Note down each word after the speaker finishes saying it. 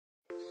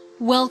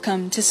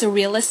Welcome to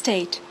Surreal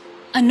Estate,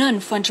 a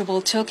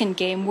non-fungible token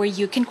game where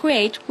you can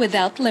create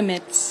without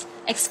limits,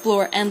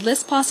 explore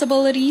endless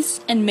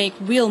possibilities, and make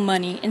real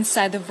money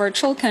inside the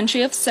virtual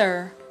country of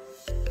Sur.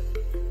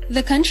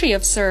 The country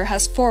of Sur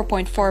has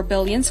 4.4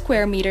 billion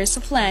square meters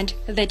of land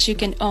that you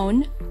can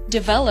own,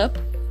 develop,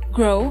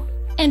 grow,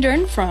 and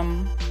earn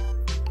from.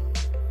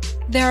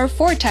 There are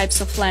 4 types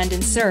of land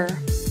in Sur.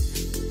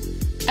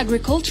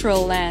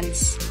 Agricultural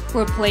lands,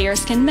 where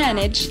players can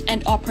manage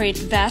and operate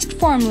vast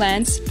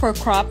farmlands for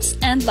crops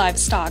and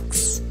livestock.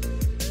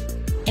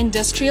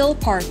 Industrial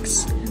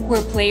parks,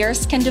 where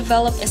players can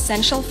develop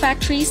essential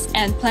factories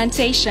and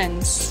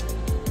plantations.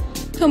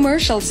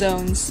 Commercial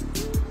zones,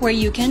 where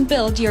you can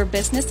build your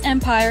business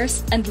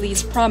empires and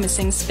lease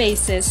promising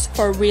spaces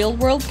for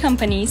real-world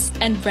companies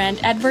and brand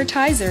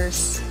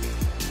advertisers.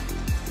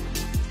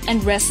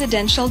 And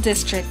residential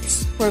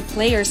districts, where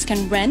players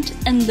can rent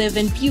and live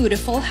in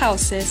beautiful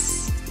houses.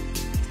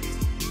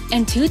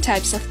 And 2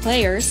 types of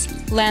players,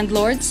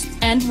 landlords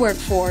and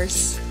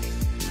workforce.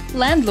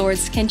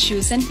 Landlords can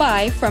choose and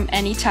buy from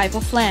any type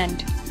of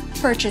land,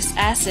 purchase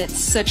assets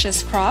such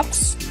as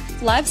crops,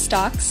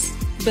 livestock,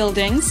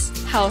 buildings,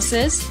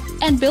 houses,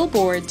 and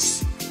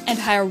billboards, and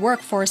hire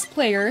workforce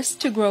players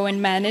to grow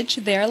and manage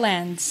their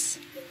lands.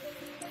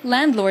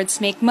 Landlords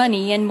make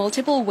money in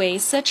multiple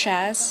ways, such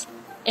as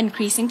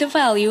increasing the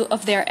value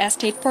of their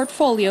estate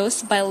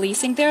portfolios by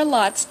leasing their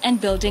lots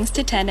and buildings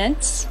to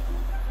tenants,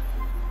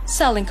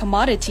 selling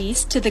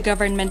commodities to the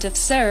government of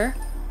Sur,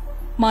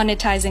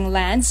 monetizing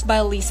lands by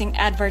leasing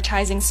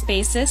advertising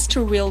spaces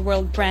to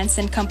real-world brands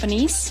and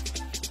companies,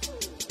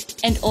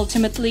 and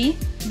ultimately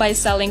by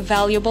selling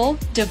valuable,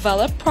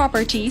 developed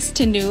properties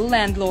to new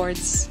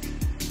landlords.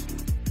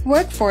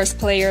 Workforce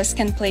players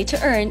can play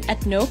to earn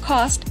at no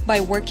cost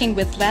by working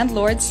with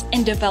landlords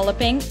in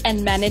developing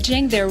and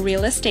managing their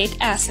real estate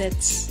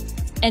assets,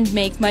 and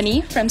make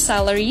money from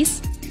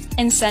salaries,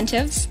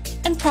 incentives,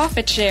 and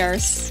profit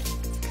shares.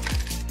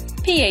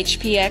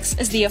 PHPX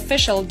is the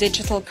official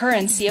digital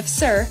currency of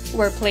Sur,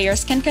 where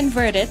players can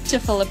convert it to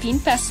Philippine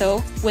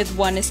peso with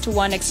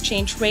 1:1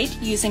 exchange rate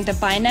using the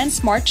Binance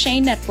Smart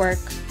Chain network.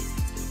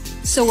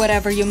 So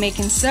whatever you make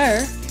in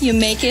Sur, you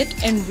make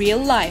it in real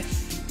life.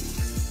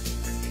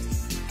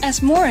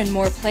 As more and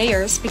more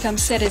players become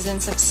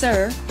citizens of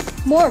Sur,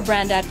 more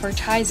brand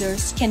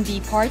advertisers can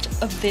be part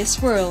of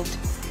this world,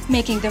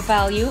 making the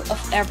value of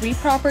every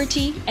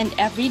property and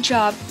every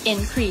job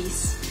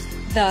increase,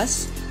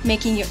 thus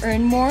making you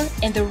earn more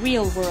in the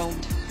real world.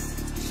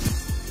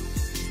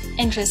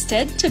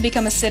 Interested to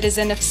become a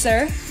citizen of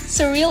Sur?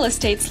 Surreal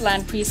Estate's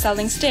land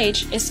pre-selling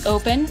stage is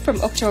open from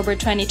October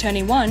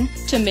 2021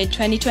 to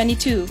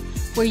mid-2022,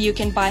 where you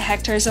can buy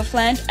hectares of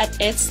land at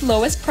its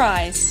lowest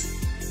price.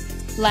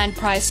 Land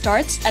price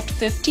starts at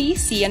 50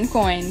 CN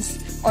coins,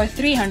 or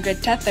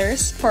 300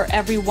 tethers for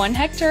every 1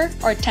 hectare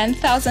or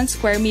 10,000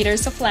 square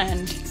meters of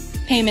land.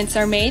 Payments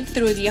are made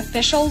through the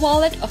official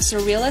wallet of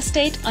Surreal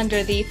Estate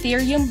under the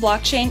Ethereum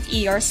blockchain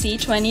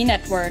ERC20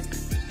 network.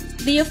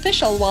 The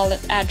official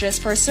wallet address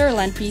for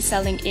Surland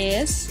pre-selling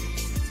is...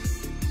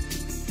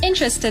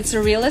 Interested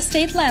Surreal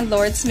Estate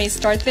landlords may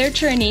start their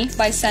journey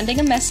by sending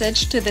a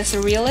message to the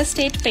Surreal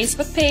Estate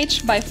Facebook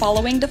page by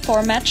following the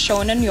format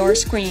shown on your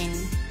screen.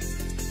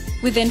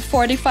 Within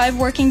 45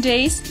 working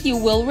days, you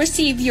will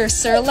receive your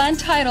Surland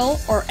title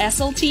or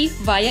SLT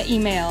via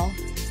email.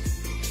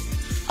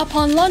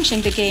 Upon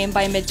launching the game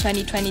by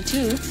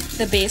mid-2022,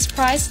 the base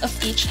price of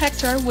each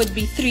hectare would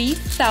be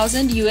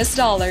 $3,000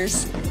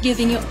 US,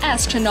 giving you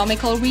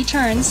astronomical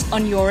returns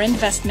on your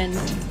investment.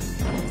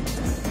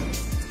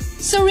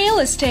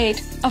 Surreal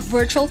Estate, a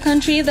virtual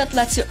country that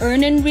lets you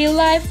earn in real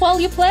life while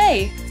you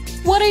play.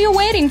 What are you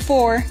waiting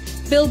for?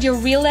 Build your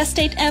real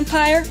estate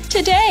empire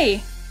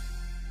today!